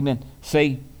Amen.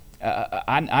 See,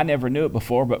 I never knew it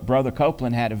before, but Brother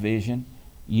Copeland had a vision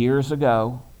years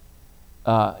ago,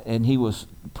 and he was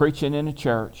preaching in a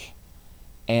church,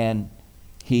 and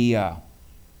he the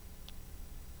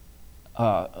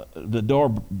door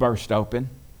burst open.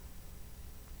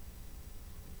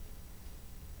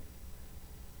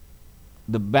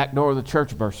 The back door of the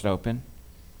church burst open.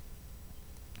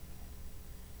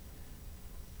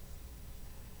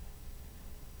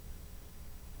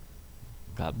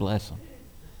 God bless him.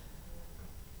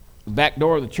 The back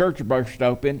door of the church burst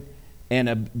open, and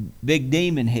a big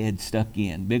demon head stuck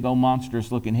in, big old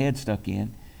monstrous looking head stuck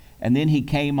in. And then he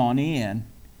came on in,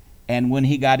 and when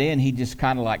he got in, he just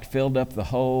kind of like filled up the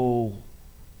whole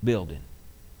building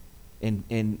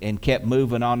and kept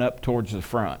moving on up towards the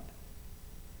front.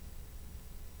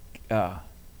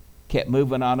 Kept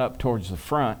moving on up towards the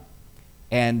front.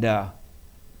 And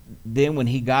then when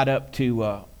he got up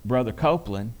to Brother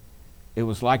Copeland, it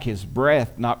was like his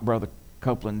breath knocked Brother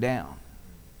Copeland down.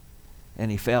 And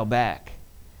he fell back.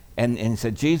 And he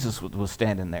said Jesus was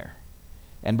standing there.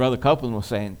 And Brother Copeland was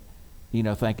saying,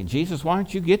 thinking, Jesus, why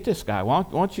don't you get this guy? Why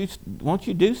don't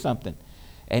you do something?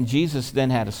 And Jesus then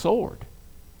had a sword.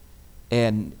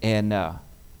 And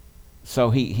so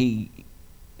he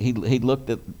looked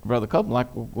at Brother Copeland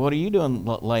like, well, what are you doing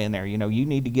laying there? You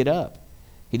need to get up.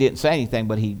 He didn't say anything,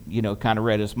 but he, kind of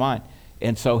read his mind.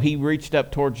 And so he reached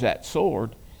up towards that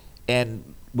sword,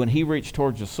 and when he reached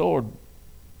towards the sword,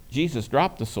 Jesus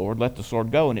dropped the sword, let the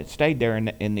sword go, and it stayed there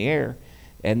in the air.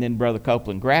 And then Brother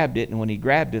Copeland grabbed it, and when he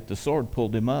grabbed it, the sword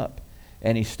pulled him up.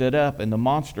 And he stood up, and the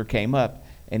monster came up,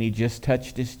 and he just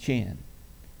touched his chin.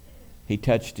 He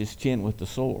touched his chin with the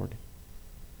sword,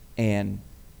 and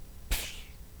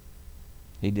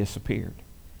he disappeared.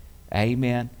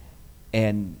 Amen.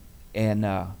 And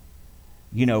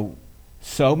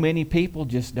so many people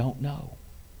just don't know.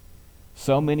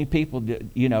 So many people,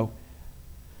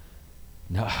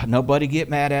 nobody get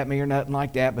mad at me or nothing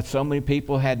like that, but so many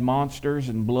people had monsters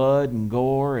and blood and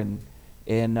gore and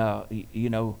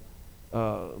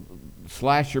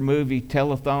slasher movie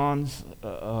telethons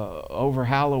over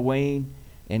Halloween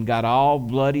and got all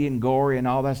bloody and gory and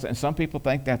all that stuff. And some people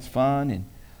think that's fun, and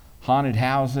haunted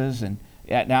houses. And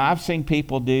now I've seen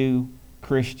people do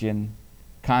Christian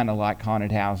kind of like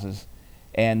haunted houses,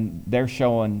 and they're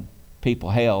showing people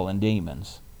hell and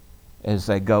demons as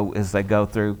they go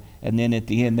through, and then at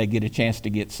the end they get a chance to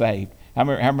get saved. I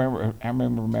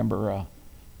remember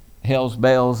Hell's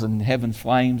Bells and Heaven's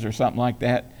Flames or something like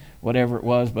that, whatever it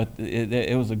was, but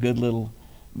it was a good little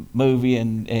movie,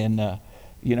 and half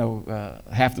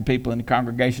the people in the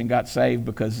congregation got saved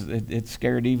because it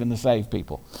scared even the saved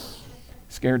people.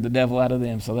 Scared the devil out of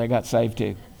them, so they got saved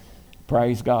too.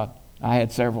 Praise God. I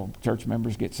had several church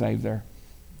members get saved there.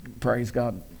 Praise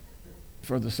God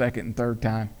for the second and third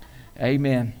time.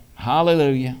 Amen.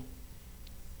 Hallelujah.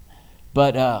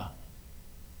 But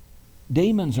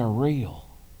demons are real.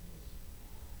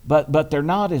 But they're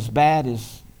not as bad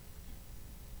as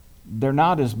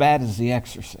The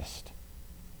Exorcist.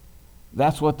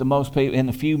 That's what the most people in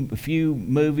the few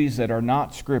movies that are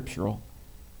not scriptural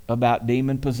about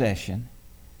demon possession,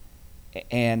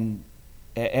 and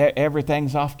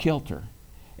everything's off kilter.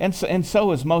 And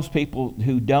so is most people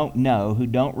who don't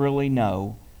really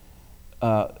know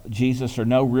Jesus, or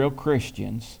no real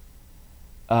Christians.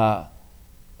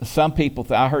 Some people,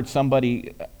 I heard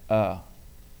somebody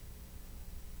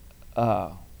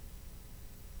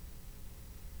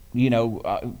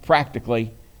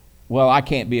practically, well, I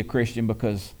can't be a Christian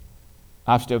because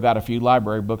I've still got a few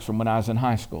library books from when I was in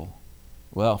high school.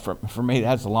 Well, for me,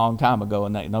 that's a long time ago,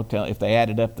 and if they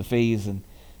added up the fees, and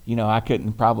I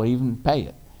couldn't probably even pay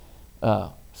it.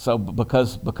 So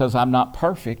because I'm not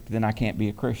perfect, then I can't be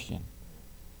a Christian.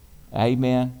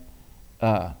 Amen.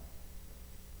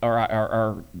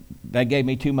 Or they gave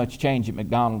me too much change at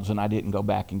McDonald's, and I didn't go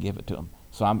back and give it to them.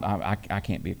 So I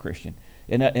can't be a Christian.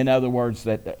 In other words,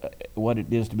 that what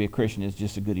it is to be a Christian is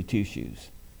just a goody two shoes.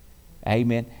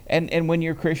 Amen. And when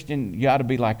you're a Christian, you ought to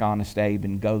be like Honest Abe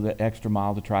and go the extra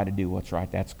mile to try to do what's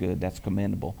right. That's good. That's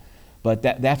commendable. But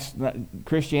that's not,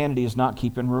 Christianity is not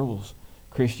keeping rules.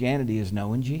 Christianity is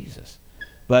knowing Jesus.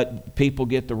 But people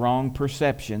get the wrong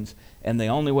perceptions, and the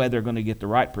only way they're going to get the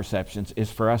right perceptions is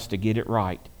for us to get it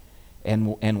right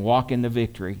and walk in the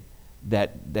victory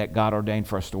that God ordained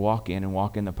for us to walk in, and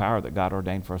walk in the power that God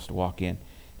ordained for us to walk in,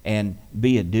 and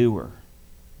be a doer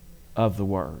of the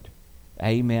word.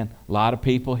 Amen. A lot of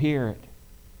people hear it.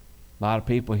 A lot of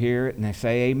people hear it and they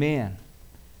say amen.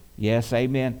 Yes,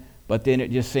 amen. But then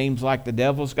it just seems like the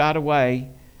devil's got a way.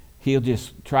 He'll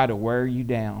just try to wear you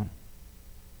down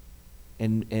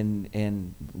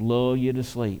and lull you to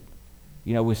sleep.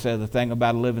 You know, we say the thing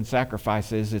about a living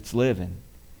sacrifice is it's living.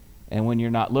 And when you're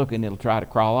not looking, it'll try to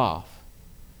crawl off.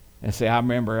 And see, I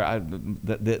remember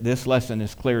this lesson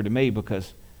is clear to me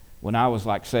because when I was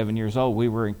like 7 years old, we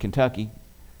were in Kentucky.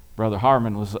 Brother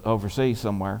Harmon was overseas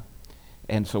somewhere.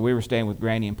 And so we were staying with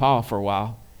Granny and Pa for a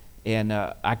while. And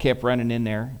I kept running in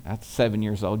there. I was 7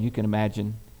 years old. You can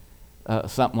imagine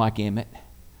something like Emmett,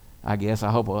 I guess.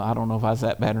 I don't know if I was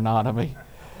that bad or not. I mean,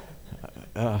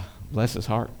 bless his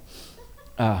heart.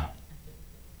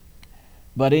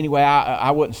 But anyway, I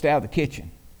wouldn't stay out of the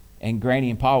kitchen. And Granny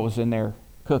and Pa was in there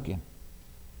cooking.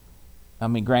 I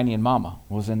mean, Granny and Mama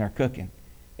was in there cooking.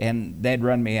 And they'd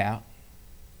run me out.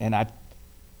 And I'd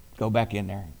go back in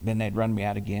there. Then they'd run me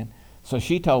out again. So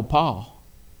she told Pa,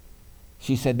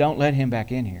 she said, don't let him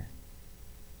back in here.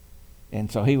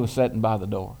 And so he was sitting by the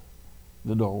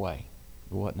doorway.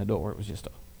 It wasn't a door, it was just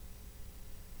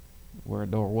where a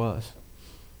door was.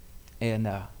 And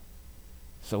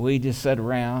so we just sat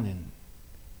around, and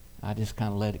I just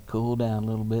kind of let it cool down a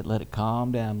little bit, let it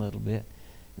calm down a little bit.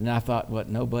 And I thought,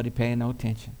 nobody paying no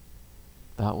attention.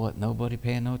 Nobody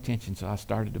paying no attention. So I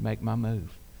started to make my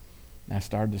move. And I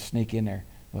started to sneak in there.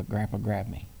 But Grandpa grabbed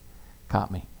me, caught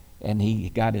me. And he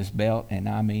got his belt, and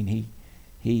I mean,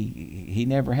 he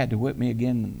never had to whip me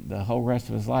again the whole rest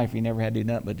of his life. He never had to do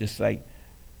nothing but just say,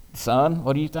 son,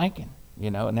 what are you thinking?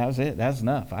 You know, and that was it. That's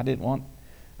enough. I didn't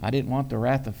want the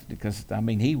wrath of, because I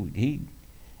mean, he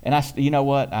and you know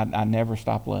what? I never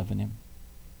stopped loving him.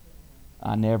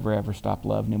 I never ever stopped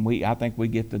loving him. I think we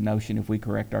get the notion if we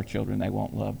correct our children, they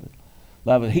won't love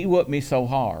it. He whooped me so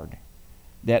hard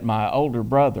that my older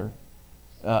brother,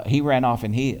 he ran off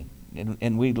and hid,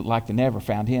 and we like to never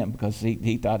found him because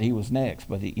he thought he was next.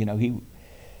 But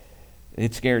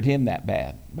it scared him that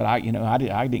bad. But I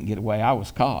didn't get away. I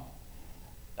was caught.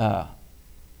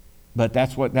 But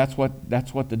that's what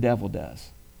the devil does.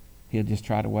 He'll just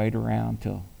try to wait around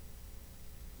till,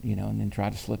 and then try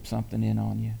to slip something in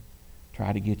on you.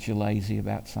 Try to get you lazy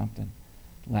about something.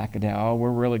 Lack of doubt. Oh,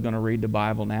 we're really going to read the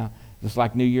Bible now. Just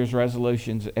like New Year's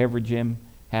resolutions, every gym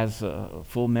has a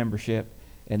full membership,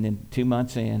 and then 2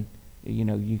 months in,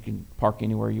 you can park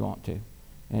anywhere you want to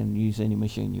and use any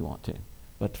machine you want to.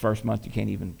 But the first month you can't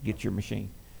even get your machine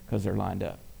because they're lined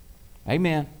up.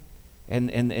 Amen. And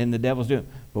the devil's doing it.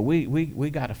 But we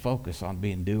got to focus on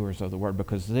being doers of the word,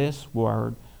 because this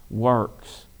word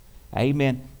works.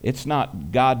 Amen. It's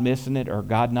not God missing it or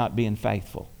God not being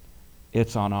faithful.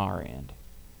 It's on our end.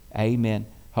 Amen.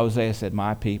 Hosea said,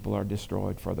 my people are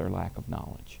destroyed for their lack of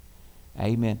knowledge.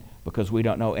 Amen. Because we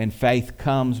don't know. And faith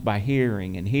comes by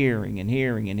hearing and hearing and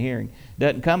hearing and hearing.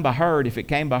 Doesn't come by heard. If it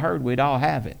came by heard, we'd all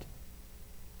have it.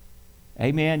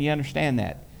 Amen. You understand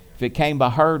that? If it came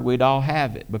by heard, we'd all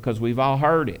have it because we've all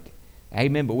heard it.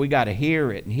 Amen. But we got to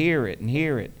hear it and hear it and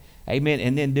hear it. Amen.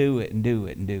 And then do it and do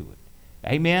it and do it.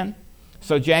 Amen.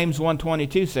 So James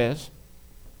 1:22 says,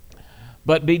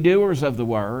 but be doers of the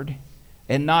word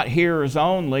and not hearers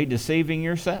only, deceiving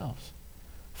yourselves.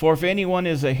 For if anyone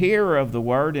is a hearer of the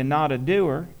word and not a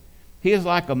doer, he is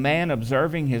like a man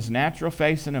observing his natural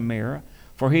face in a mirror.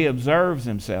 For he observes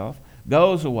himself,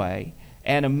 goes away,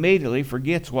 and immediately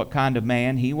forgets what kind of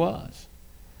man he was.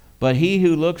 But he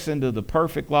who looks into the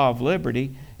perfect law of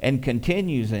liberty and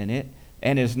continues in it,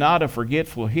 and is not a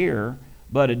forgetful hearer,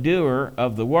 but a doer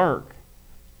of the work,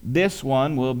 this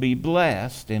one will be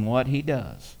blessed in what he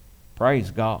does. Praise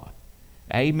God.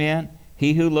 Amen.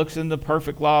 He who looks in the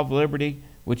perfect law of liberty,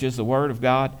 which is the word of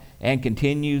God, and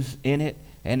continues in it,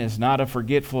 and is not a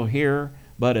forgetful hearer,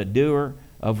 but a doer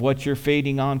of what you're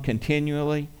feeding on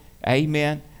continually.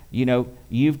 Amen.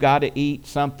 You've got to eat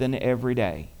something every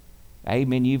day.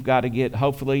 Amen. You've got to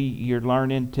hopefully you're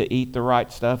learning to eat the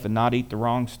right stuff and not eat the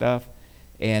wrong stuff,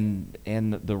 and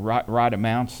the right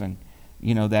amounts, and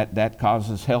that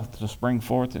causes health to spring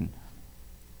forth and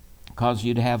cause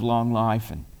you to have long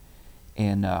life,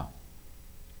 and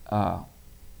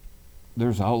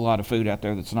there's a whole lot of food out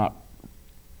there that's not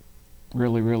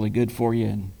really, really good for you,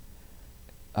 and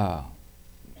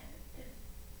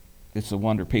it's a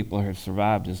wonder people have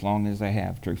survived as long as they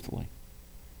have, truthfully.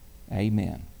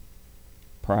 Amen.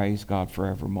 Praise God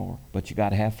forevermore. But you got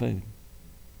to have food.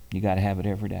 You got to have it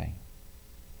every day.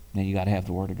 Then you got to have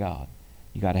the Word of God.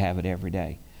 You got to have it every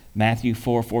day. Matthew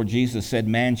 4:4, Jesus said,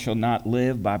 man shall not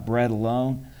live by bread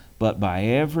alone, but by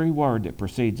every word that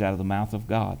proceeds out of the mouth of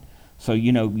God. So,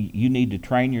 you need to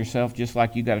train yourself just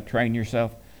like you got to train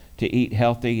yourself to eat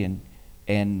healthy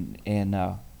and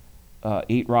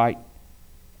eat right.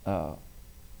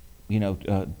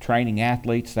 Training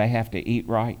athletes, they have to eat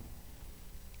right.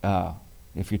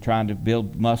 If you're trying to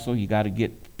build muscle, you got to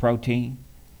get protein.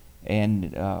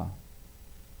 And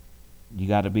You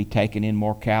got to be taking in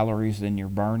more calories than you're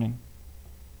burning.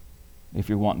 If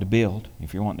you're wanting to build,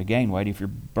 if you're wanting to gain weight, if you're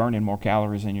burning more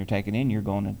calories than you're taking in, you're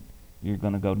going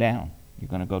to go down. You're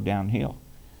going to go downhill.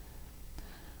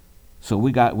 So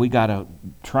we got to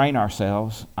train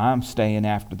ourselves. I'm staying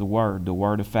after the Word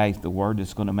of faith, the Word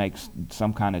that's going to make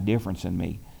some kind of difference in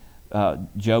me.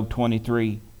 Job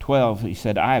 23:12, he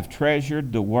said, I have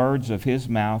treasured the words of his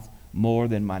mouth more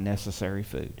than my necessary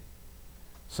food.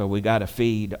 So we got to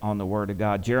feed on the Word of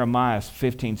God. Jeremiah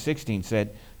 15:16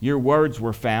 said, your words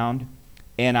were found,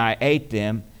 and I ate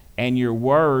them, and your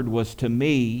word was to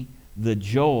me the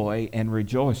joy and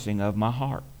rejoicing of my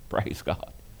heart. Praise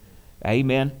God.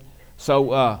 Amen.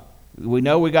 So we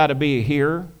know we got to be a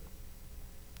hearer.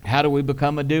 How do we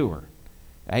become a doer?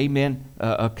 Amen.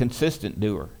 A consistent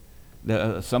doer.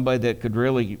 Somebody that could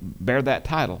really bear that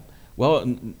title.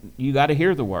 Well, you got to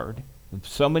hear the Word.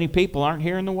 So many people aren't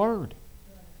hearing the Word.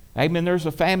 Amen. There's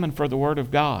a famine for the Word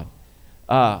of God.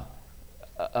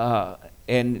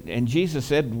 And Jesus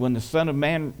said, when the Son of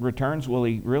Man returns, will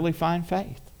he really find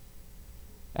faith?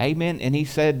 Amen. And he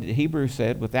said, Hebrews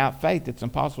said, without faith it's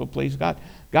impossible to please God.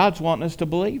 God's wanting us to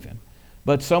believe him.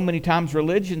 But so many times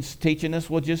religion's teaching us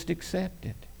we'll just accept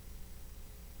it.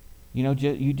 You know,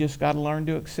 you just got to learn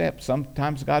to accept.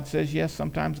 Sometimes God says yes,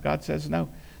 sometimes God says no.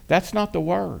 That's not the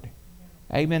Word.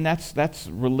 Amen. That's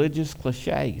religious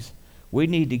cliches. We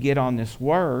need to get on this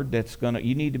Word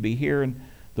you need to be hearing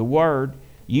the Word.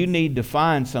 You need to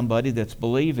find somebody that's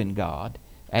believing God.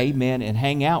 Amen. And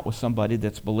hang out with somebody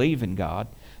that's believing God.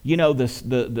 You know,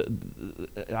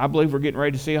 I believe we're getting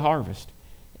ready to see a harvest.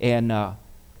 And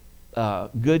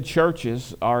good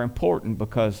churches are important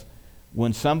because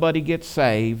when somebody gets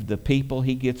saved, the people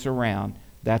he gets around,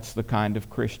 that's the kind of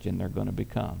Christian they're going to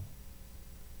become.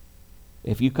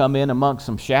 If you come in amongst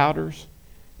some shouters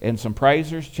and some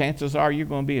praisers, chances are you're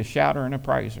going to be a shouter and a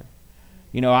praiser.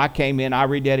 You know, I came in, I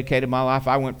rededicated my life.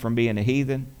 I went from being a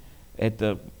heathen at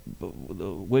the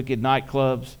wicked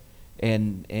nightclubs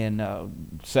and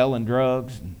selling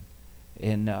drugs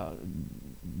and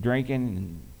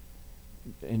drinking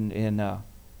and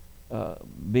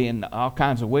being all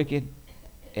kinds of wicked.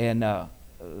 And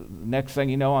next thing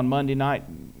you know, on Monday night,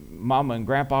 Mama and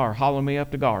Grandpa are hauling me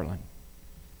up to Garland.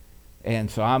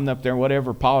 And so I'm up there,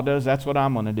 whatever Paul does, that's what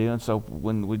I'm going to do. And so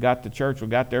when we got to church, we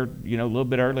got there, a little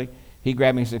bit early. He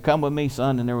grabbed me and said, come with me,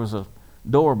 son. And there was a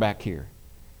door back here.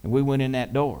 And we went in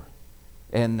that door.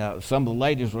 And some of the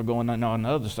ladies were going on the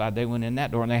other side. They went in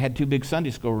that door. And they had two big Sunday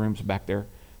school rooms back there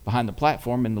behind the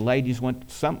platform. And the ladies went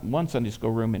to one Sunday school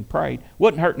room and prayed.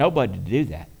 Wouldn't hurt nobody to do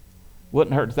that.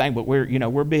 Wouldn't hurt a thing. But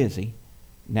we're busy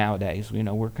nowadays.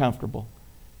 We're comfortable.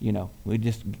 We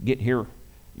just get here,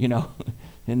 and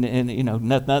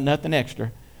nothing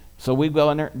extra. So we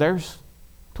go in there. There's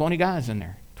 20 guys in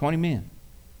there, 20 men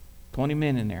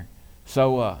in there.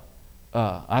 So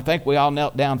I think we all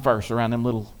knelt down first around them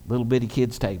little bitty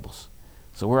kids' tables.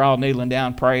 So we're all kneeling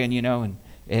down praying,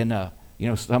 and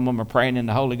some of them are praying in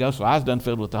the Holy Ghost. So I was done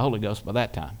filled with the Holy Ghost by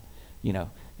that time,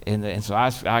 and so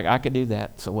I could do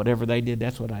that. So whatever they did,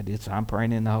 that's what I did. So I'm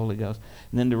praying in the Holy Ghost,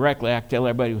 and then directly I could tell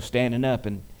everybody was standing up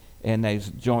and they was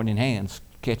joining hands,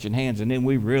 catching hands, and then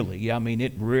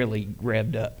it really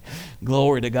revved up.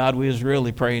 Glory to God, we was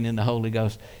really praying in the Holy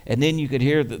Ghost. And then you could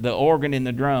hear the organ and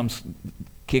the drums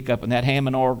kick up, and that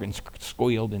Hammond organ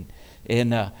squealed, and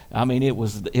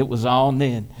it was on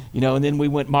then, and then we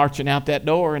went marching out that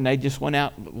door, and they just went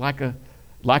out like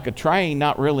a train,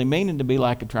 not really meaning to be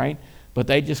like a train, but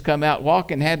they just come out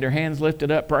walking, had their hands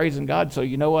lifted up, praising God. So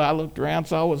what? I looked around,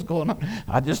 saw what's going on.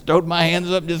 I just throwed my hands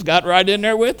up, just got right in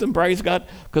there with them, praise God,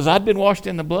 because I'd been washed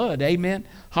in the blood. Amen.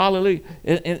 Hallelujah.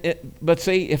 But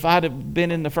see, if I'd have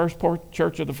been in the first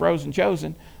church of the Frozen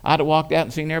Chosen, I'd have walked out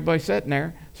and seen everybody sitting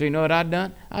there. So you know what I'd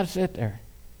done? I'd sit there.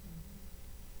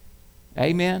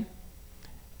 Amen.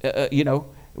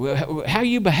 How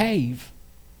you behave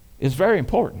is very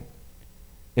important.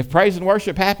 If praise and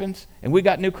worship happens and we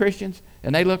got new Christians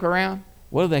and they look around,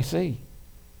 what do they see?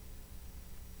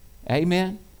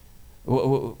 Amen.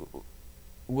 When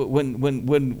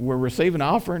we're receiving an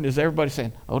offering, is everybody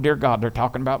saying, oh, dear God, they're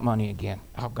talking about money again.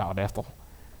 Oh, God, Ethel,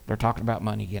 they're talking about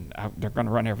money again. They're going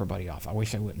to run everybody off. I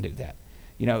wish they wouldn't do that.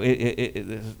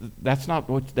 That's not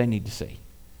what they need to see.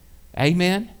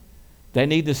 Amen. They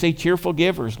need to see cheerful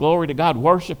givers, glory to God,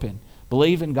 worshiping,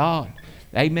 believing God.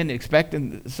 Amen.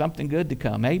 Expecting something good to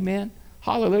come. Amen.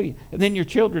 Hallelujah. And then your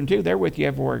children too, they're with you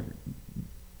everywhere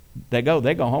they go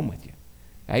home with you.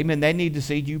 Amen. They need to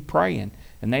see you praying,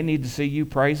 and they need to see you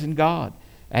praising God.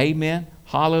 Amen.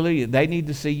 Hallelujah. They need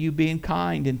to see you being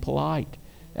kind and polite.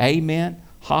 Amen.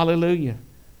 Hallelujah.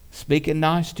 Speaking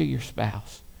nice to your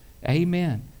spouse.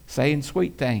 Amen. saying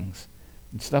sweet things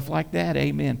and stuff like that.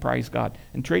 Amen. Praise God.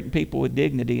 And treating people with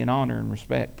dignity and honor and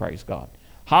respect. Praise God.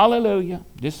 Hallelujah.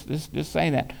 Just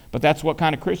saying that. But that's what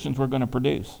kind of Christians we're going to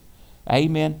produce.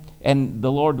 Amen. And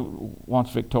the Lord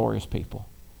wants victorious people.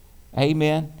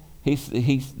 Amen. He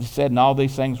said, and all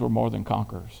these things were more than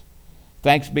conquerors.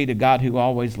 Thanks be to God who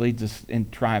always leads us in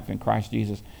triumph in Christ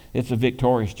Jesus. It's a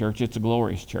victorious church. It's a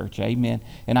glorious church. Amen.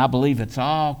 And I believe it's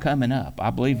all coming up. I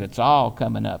believe it's all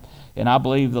coming up. And I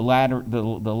believe the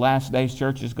last days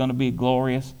church is going to be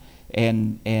glorious,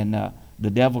 and the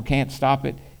devil can't stop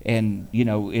it. And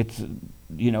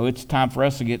it's time for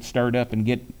us to get stirred up and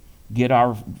get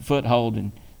our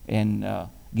foothold and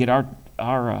get our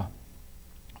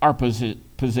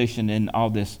position in all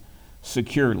this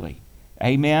securely.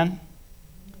 Amen.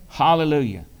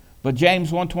 Hallelujah. But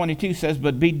James 1:22 says,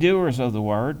 "But be doers of the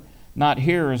word, not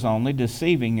hearers only,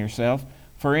 deceiving yourself.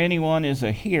 For anyone is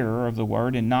a hearer of the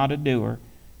word and not a doer.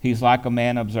 He's like a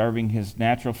man observing his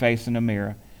natural face in a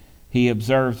mirror. He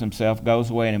observes himself, goes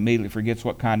away, and immediately forgets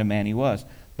what kind of man he was."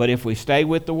 But if we stay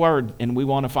with the word, and we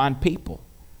want to find people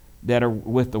that are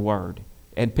with the word,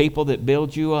 and people that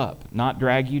build you up, not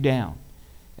drag you down.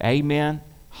 Amen.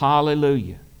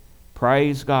 Hallelujah.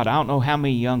 Praise God. I don't know how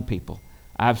many young people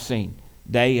I've seen.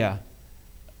 They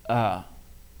I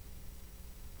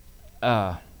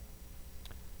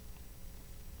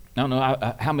don't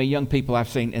know how many young people I've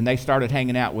seen, and they started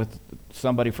hanging out with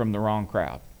somebody from the wrong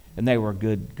crowd. And they were a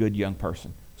good young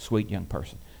person, sweet young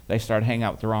person. They started hanging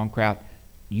out with the wrong crowd,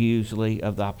 usually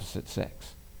of the opposite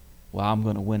sex. Well, I'm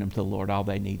going to win them to the Lord. All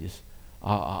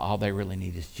they really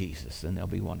need is Jesus, and they'll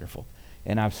be wonderful.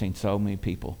 And I've seen so many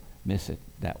people miss it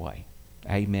that way.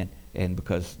 Amen. And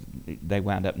because they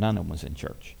wound up, none of them was in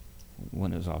church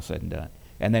when it was all said and done.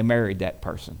 And they married that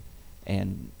person.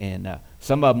 And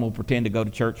some of them will pretend to go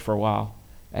to church for a while.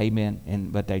 Amen.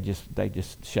 But they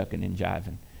just shucking and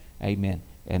jiving. Amen.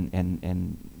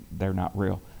 And they're not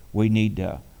real. We need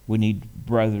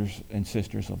brothers and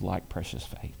sisters of like precious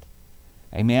faith.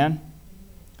 Amen.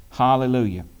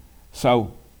 Hallelujah.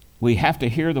 So we have to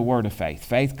hear the word of faith.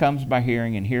 Faith comes by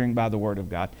hearing, and hearing by the word of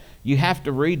God. You have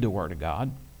to read the word of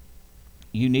God.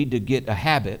 You need to get a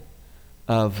habit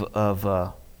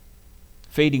of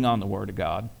feeding on the word of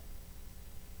God.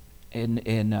 And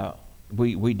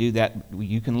we do that.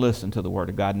 You can listen to the word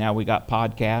of God. Now we got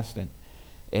podcasts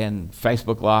and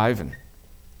Facebook Live and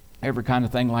every kind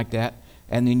of thing like that.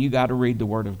 And then you got to read the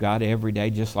word of God every day,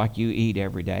 just like you eat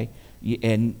every day.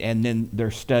 And then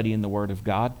they're studying the word of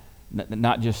God,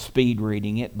 not just speed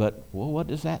reading it, but, well, what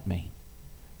does that mean?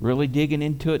 Really digging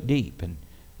into it deep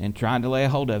and trying to lay a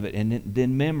hold of it, and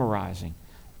then memorizing.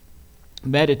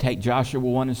 Meditate. Joshua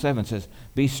 1:7 says,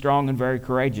 "Be strong and very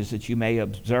courageous, that you may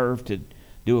observe to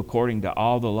do according to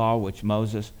all the law which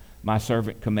Moses, my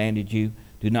servant, commanded you.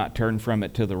 Do not turn from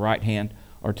it to the right hand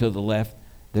or to the left,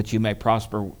 that you may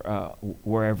prosper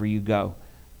wherever you go.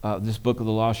 This book of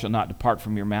the law shall not depart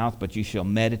from your mouth, but you shall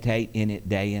meditate in it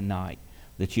day and night,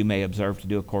 that you may observe to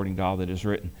do according to all that is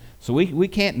written." So we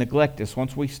can't neglect this.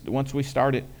 Once we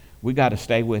start it, we got to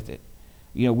stay with it.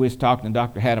 We was talking to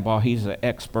Dr. Hannibal. He's an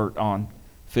expert on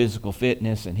physical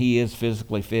fitness, and he is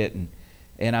physically fit.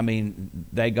 And I mean,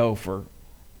 they go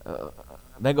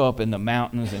up in the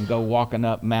mountains and go walking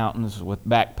up mountains with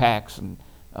backpacks, and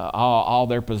all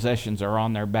their possessions are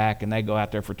on their back, and they go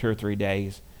out there for 2 or 3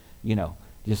 days.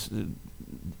 Just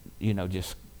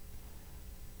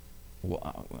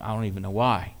well, I don't even know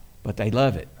why, but they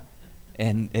love it.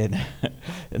 And and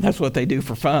that's what they do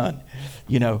for fun,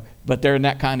 but they're in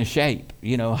that kind of shape,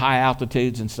 high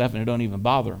altitudes and stuff, and it don't even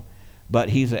bother them. But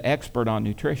he's an expert on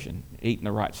nutrition, eating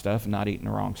the right stuff and not eating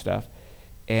the wrong stuff.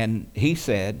 And he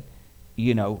said,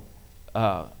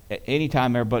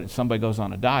 anytime somebody goes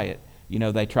on a diet,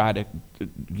 they try to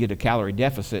get a calorie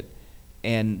deficit,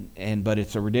 but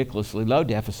it's a ridiculously low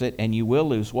deficit, and you will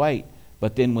lose weight.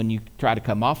 But then when you try to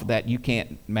come off of that, you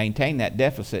can't maintain that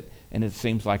deficit, and it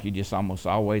seems like you just almost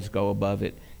always go above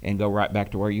it and go right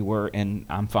back to where you were. And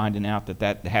I'm finding out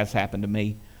that has happened to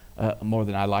me more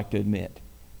than I like to admit.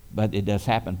 But it does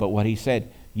happen. But what he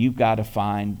said, you've got to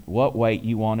find what weight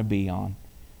you want to be on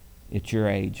at your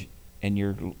age and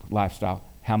your lifestyle,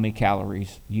 how many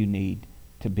calories you need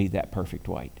to be that perfect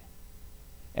weight.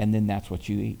 And then that's what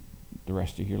you eat the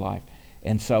rest of your life.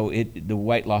 And so the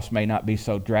weight loss may not be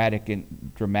so dramatic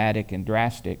and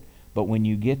drastic, but when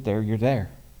you get there, you're there.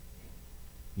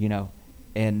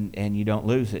 And you don't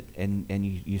lose it, and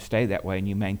you stay that way and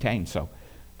you maintain. So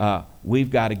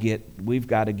we've got to get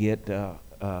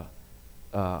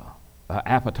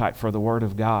appetite for the Word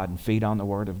of God and feed on the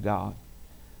Word of God.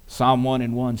 Psalm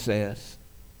 1:1 says,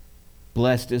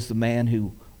 "Blessed is the man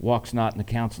who walks not in the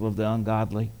counsel of the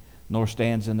ungodly, nor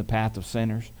stands in the path of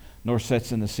sinners, nor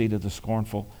sits in the seat of the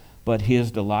scornful. But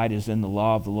his delight is in the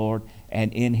law of the Lord,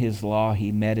 and in his law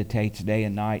he meditates day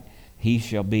and night. He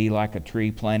shall be like a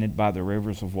tree planted by the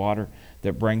rivers of water,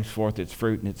 that brings forth its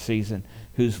fruit in its season,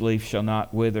 whose leaf shall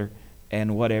not wither,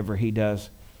 and whatever he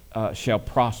does shall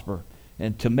prosper.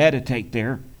 And to meditate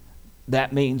there,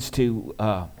 that means to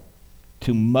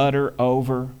mutter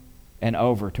over and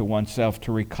over to oneself,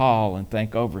 to recall and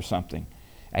think over something.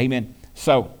 Amen.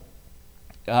 So,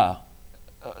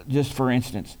 just for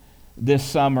instance, this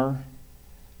summer,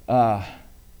 I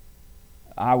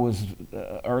was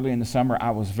early in the summer, I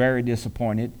was very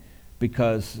disappointed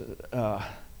because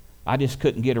I just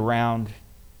couldn't get around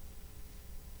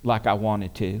like I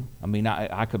wanted to. I mean,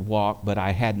 I could walk, but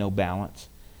I had no balance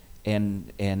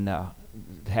and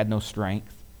had no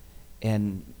strength.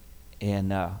 And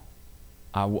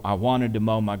I wanted to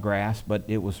mow my grass, but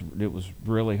it was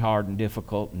really hard and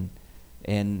difficult,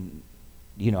 and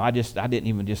you know, I just didn't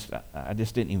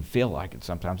even feel like it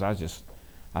sometimes. I was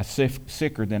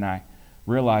sicker than I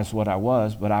realized what I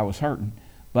was, but I was hurting.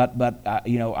 But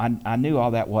you know, I knew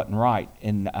all that wasn't right,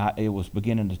 and it was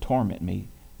beginning to torment me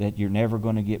that you're never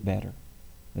going to get better.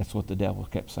 That's what the devil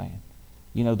kept saying.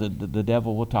 You know, the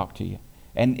devil will talk to you,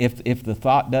 and if the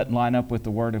thought doesn't line up with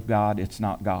the Word of God, it's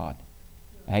not God.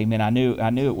 Amen. I knew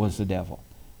it was the devil,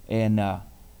 and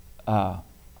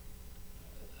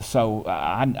so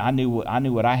I knew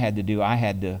what I had to do. I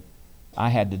had to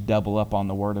double up on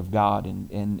the Word of God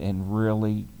and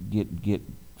really get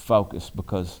focused,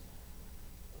 because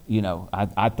you know,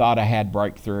 I thought I had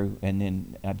breakthrough, and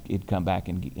then it'd come back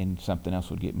and something else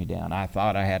would get me down. I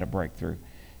thought I had a breakthrough,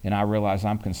 and I realized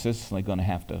I'm consistently going to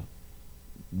have to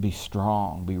be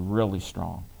strong, be really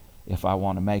strong, if I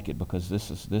want to make it, because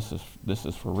this is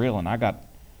for real, and I got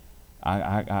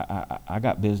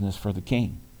business for the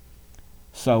King.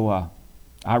 So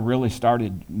I really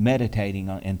started meditating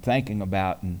on and thinking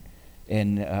about,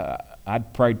 and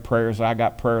I'd prayed prayers. I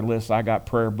got prayer lists. I got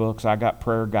prayer books. I got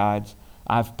prayer guides.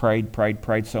 I've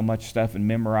prayed so much stuff and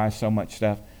memorized so much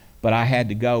stuff, but I had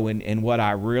to go, and what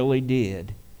I really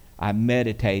did, I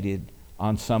meditated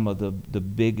on some of the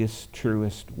biggest,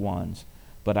 truest ones,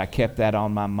 but I kept that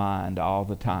on my mind all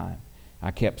the time.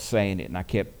 I kept saying it, and I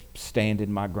kept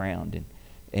standing my ground,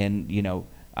 and you know,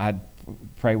 I'd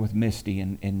pray with Misty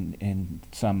and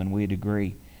some, and we'd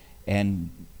agree, and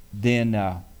then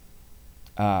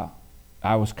I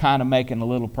was kind of making a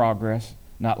little progress,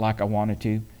 not like I wanted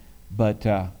to. But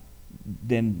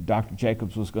then Dr.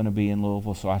 Jacobs was going to be in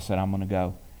Louisville, so I said I'm going to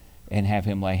go and have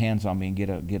him lay hands on me and get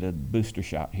a booster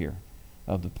shot here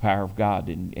of the power of God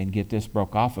and get this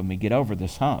broke off of me, get over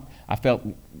this hump. I felt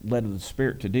led of the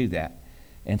Spirit to do that.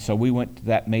 And so we went to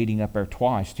that meeting up there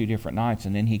twice, 2 different nights,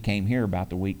 and then he came here about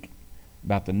the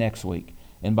next week.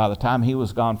 And by the time he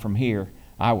was gone from here,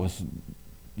 I was,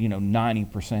 you know,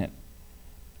 90%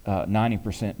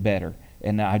 better.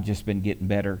 And I'd just been getting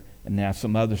better. And now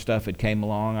some other stuff had came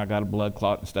along. I got a blood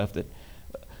clot and stuff that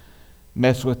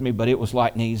messed with me, but it was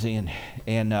light and easy,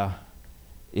 and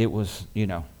it was, you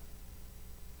know,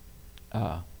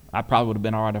 I probably would have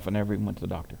been all right if I never even went to the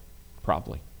doctor,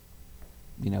 probably,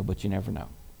 you know, but you never know.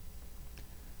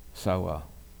 So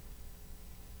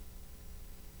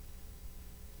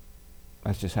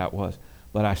that's just how it was.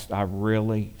 But I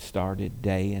really started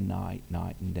day and night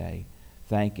and day,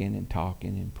 thanking and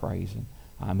talking and praising.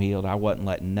 I'm healed. I wasn't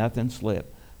letting nothing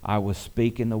slip. I was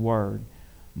speaking the word.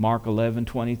 Mark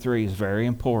 11:23 is very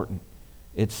important.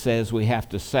 It says we have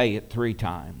to say it 3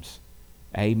 times.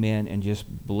 Amen, and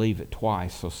just believe it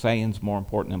twice. So saying's more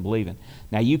important than believing.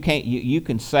 Now you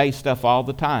can say stuff all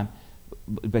the time,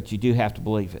 but you do have to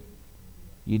believe it.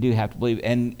 You do have to believe it.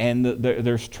 And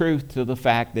there's truth to the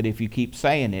fact that if you keep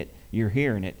saying it, you're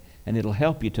hearing it, and it'll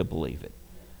help you to believe it.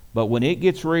 But when it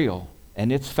gets real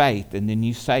and it's faith, and then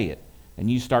you say it, and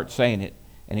you start saying it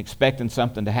and expecting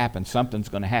something to happen, something's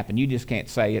going to happen. You just can't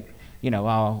say it, you know,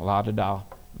 oh, la-da-da.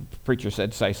 The preacher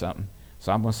said say something,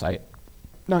 so I'm going to say it.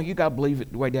 No, you got to believe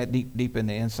it way that deep in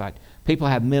the inside. People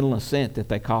have mental assent that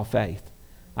they call faith.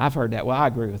 I've heard that. Well, I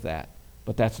agree with that,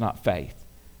 but that's not faith.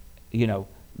 You know,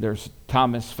 there's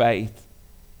Thomas' faith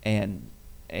and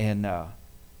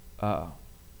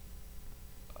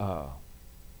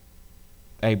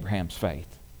Abraham's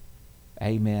faith.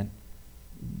 Amen.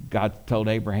 God told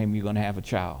Abraham, you're going to have a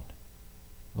child.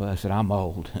 Well, I said, I'm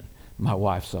old. My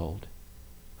wife's old.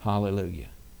 Hallelujah.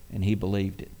 And he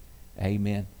believed it.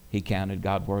 Amen. He counted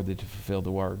God worthy to fulfill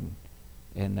the word.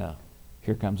 And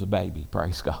here comes a baby.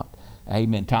 Praise God.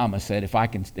 Amen. Thomas said, if I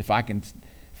can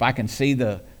see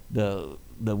the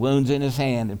wounds in his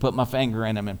hand and put my finger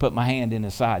in them and put my hand in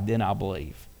his side, then I'll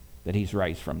believe. that he's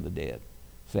raised from the dead.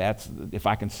 So that's, if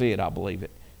I can see it, I'll believe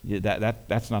it.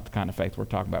 That's not the kind of faith we're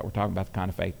talking about. We're talking about the kind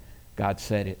of faith, God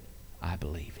said it, I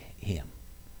believe him.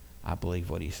 I believe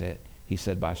what he said. He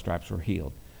said, by stripes we're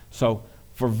healed. So,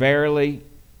 for verily,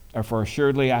 or for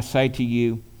assuredly I say to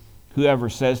you, whoever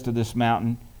says to this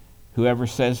mountain, you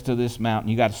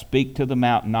got to speak to the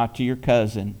mountain, not to your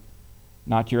cousin,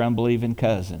 not your unbelieving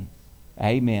cousin.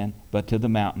 Amen. But to the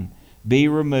mountain. Be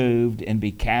removed and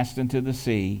be cast into the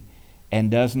sea, and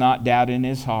does not doubt in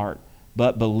his heart,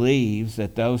 but believes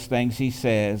that those things he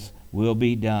says will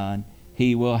be done.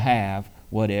 He will have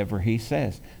whatever he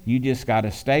says. You just got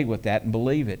to stay with that and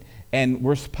believe it. And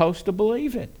we're supposed to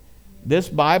believe it. This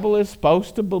Bible is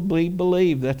supposed to be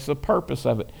believed. That's the purpose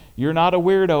of it. You're not a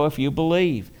weirdo if you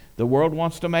believe. The world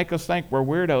wants to make us think we're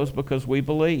weirdos because we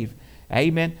believe.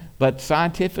 Amen. But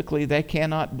scientifically, they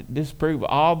cannot disprove.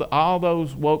 All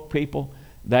those woke people,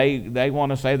 they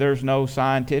want to say there's no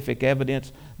scientific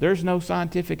evidence. There's no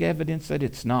scientific evidence that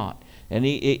it's not. And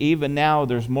even now,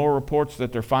 there's more reports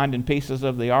that they're finding pieces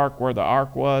of the ark where the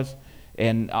ark was,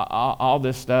 and all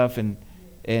this stuff,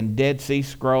 and Dead Sea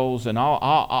Scrolls, and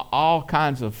all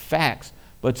kinds of facts.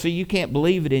 But see, you can't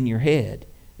believe it in your head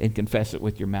and confess it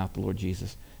with your mouth, the Lord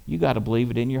Jesus. You got to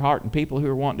believe it in your heart. And people who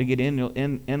are wanting to get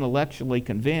intellectually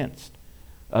convinced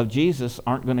of Jesus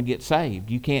aren't going to get saved.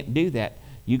 You can't do that.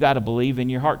 You got to believe in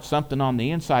your heart something on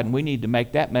the inside, and we need to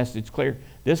make that message clear.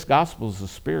 This gospel is a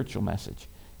spiritual message.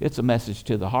 It's a message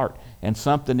to the heart, and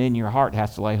something in your heart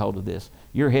has to lay hold of this.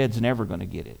 Your head's never going to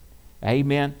get it.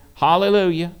 Amen.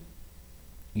 Hallelujah.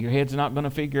 Your head's not going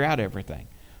to figure out everything.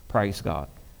 Praise God.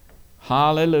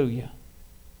 Hallelujah.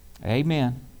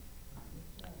 Amen.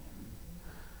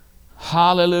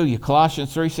 Hallelujah.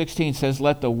 Colossians 3:16 says,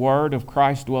 let the word of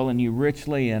Christ dwell in you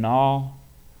richly in all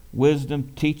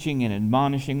wisdom, teaching and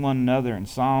admonishing one another in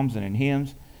psalms and in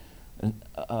hymns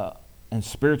and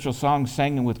spiritual songs,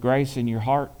 singing with grace in your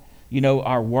heart. You know,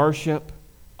 our worship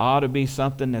ought to be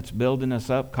something that's building us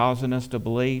up, causing us to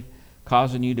believe,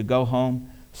 causing you to go home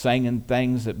singing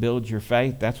things that build your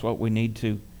faith. That's what we need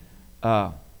to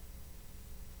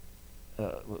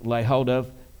lay hold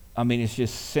of. I mean, it's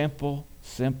just simple.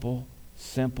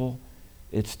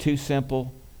 It's too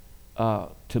simple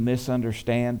to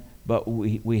misunderstand, but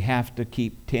we have to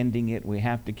keep tending it. We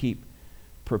have to keep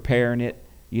preparing it.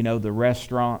 You know, the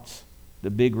restaurants, the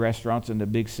big restaurants in the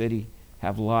big city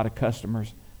have a lot of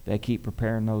customers. They keep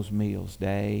preparing those meals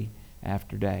day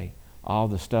after day. All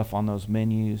the stuff on those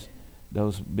menus,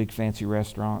 those big fancy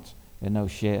restaurants and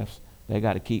those chefs, they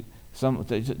got to keep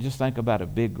just think about a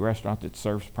big restaurant that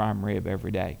serves prime rib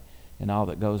every day and all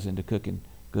that goes into cooking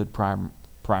good prime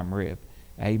rib.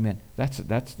 Amen. That's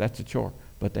a chore,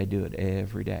 but they do it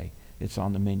every day. It's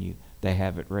on the menu. They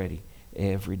have it ready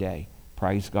every day.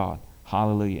 Praise God.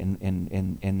 Hallelujah.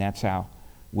 And that's how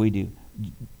we do.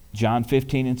 John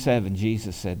 15:7,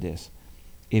 Jesus said this,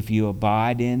 if you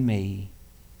abide in me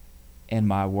and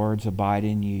my words abide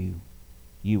in you,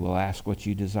 you will ask what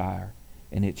you desire,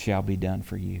 and it shall be done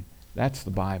for you. That's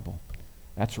the Bible.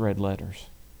 That's red letters.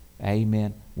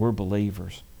 Amen. We're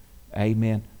believers.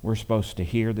 Amen. We're supposed to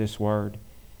hear this word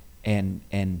and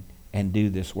do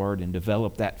this word and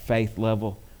develop that faith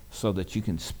level so that you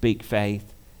can speak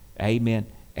faith. Amen.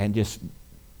 And just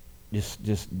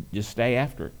stay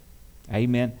after it.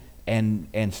 Amen.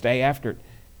 And stay after it.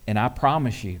 And I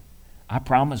promise you,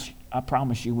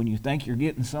 when you think you're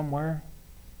getting somewhere,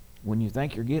 and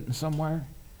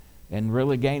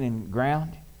really gaining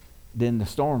ground, then the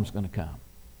storm's going to come.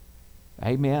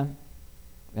 Amen.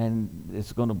 And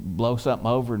it's going to blow something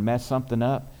over and mess something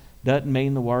up. Doesn't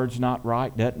mean the word's not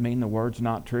right. Doesn't mean the word's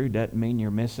not true. Doesn't mean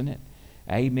you're missing it.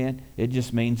 Amen. It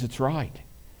just means it's right.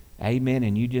 Amen.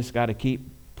 And you just got to keep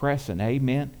pressing.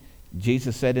 Amen.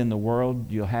 Jesus said in the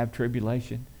world you'll have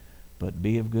tribulation, but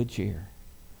be of good cheer.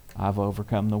 I've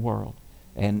overcome the world.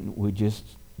 And we just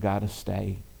got to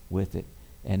stay with it.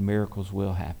 And miracles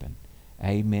will happen.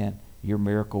 Amen. Your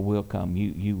miracle will come.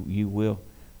 You will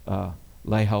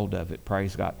lay hold of it.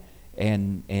 Praise God.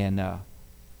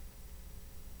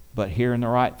 But hearing the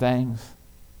right things,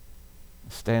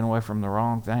 staying away from the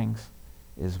wrong things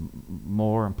is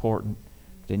more important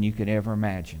than you could ever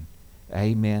imagine.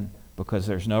 Amen. Because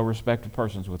there's no respect of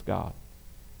persons with God.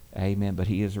 Amen. But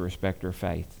He is a respecter of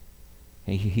faith.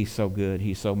 He's so good.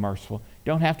 He's so merciful.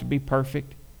 Don't have to be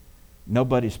perfect.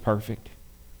 Nobody's perfect.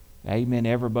 Amen.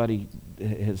 Everybody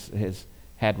has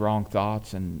had wrong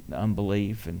thoughts and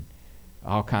unbelief, and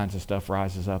all kinds of stuff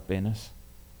rises up in us.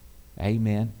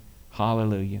 Amen.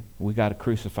 Hallelujah. We got to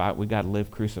crucify it. We got to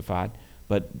live crucified.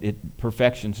 But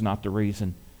perfection's not the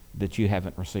reason that you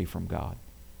haven't received from God.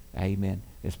 Amen.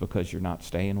 It's because you're not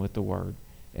staying with the Word,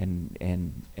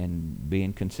 and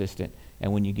being consistent.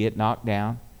 And when you get knocked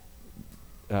down,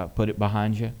 put it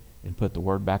behind you and put the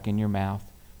word back in your mouth.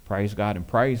 Praise God and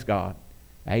praise God.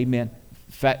 Amen.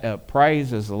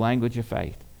 Praise is the language of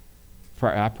faith.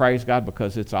 I praise God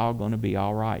because it's all going to be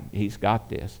all right. He's got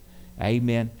this.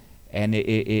 Amen. And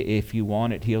if you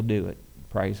want it, He'll do it.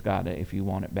 Praise God if you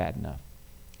want it bad enough.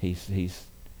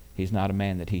 He's not a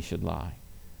man that He should lie.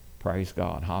 Praise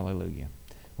God. Hallelujah.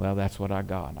 Well, that's what I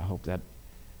got. I hope that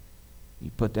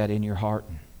you put that in your heart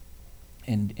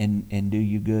and do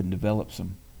you good and develop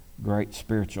some great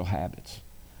spiritual habits.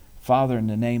 Father, in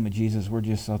the name of Jesus, we're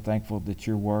just so thankful that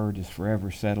your word is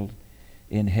forever settled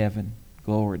in heaven.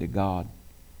 Glory to God.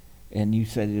 And you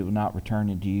said it will not return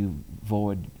unto you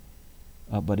void,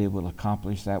 but it will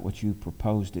accomplish that which you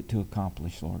proposed it to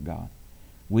accomplish, Lord God.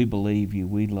 We believe you.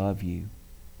 We love you.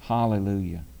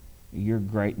 Hallelujah. You're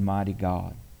great and mighty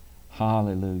God.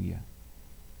 Hallelujah.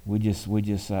 We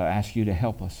just ask you to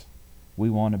help us. We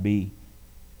want to be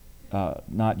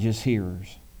not just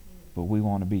hearers, but we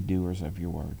want to be doers of your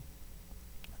word.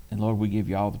 And Lord, we give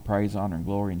you all the praise, honor, and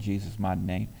glory in Jesus' mighty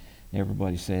name. And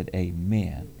everybody said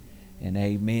amen and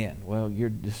amen. Well, you're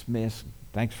dismissed.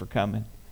 Thanks for coming.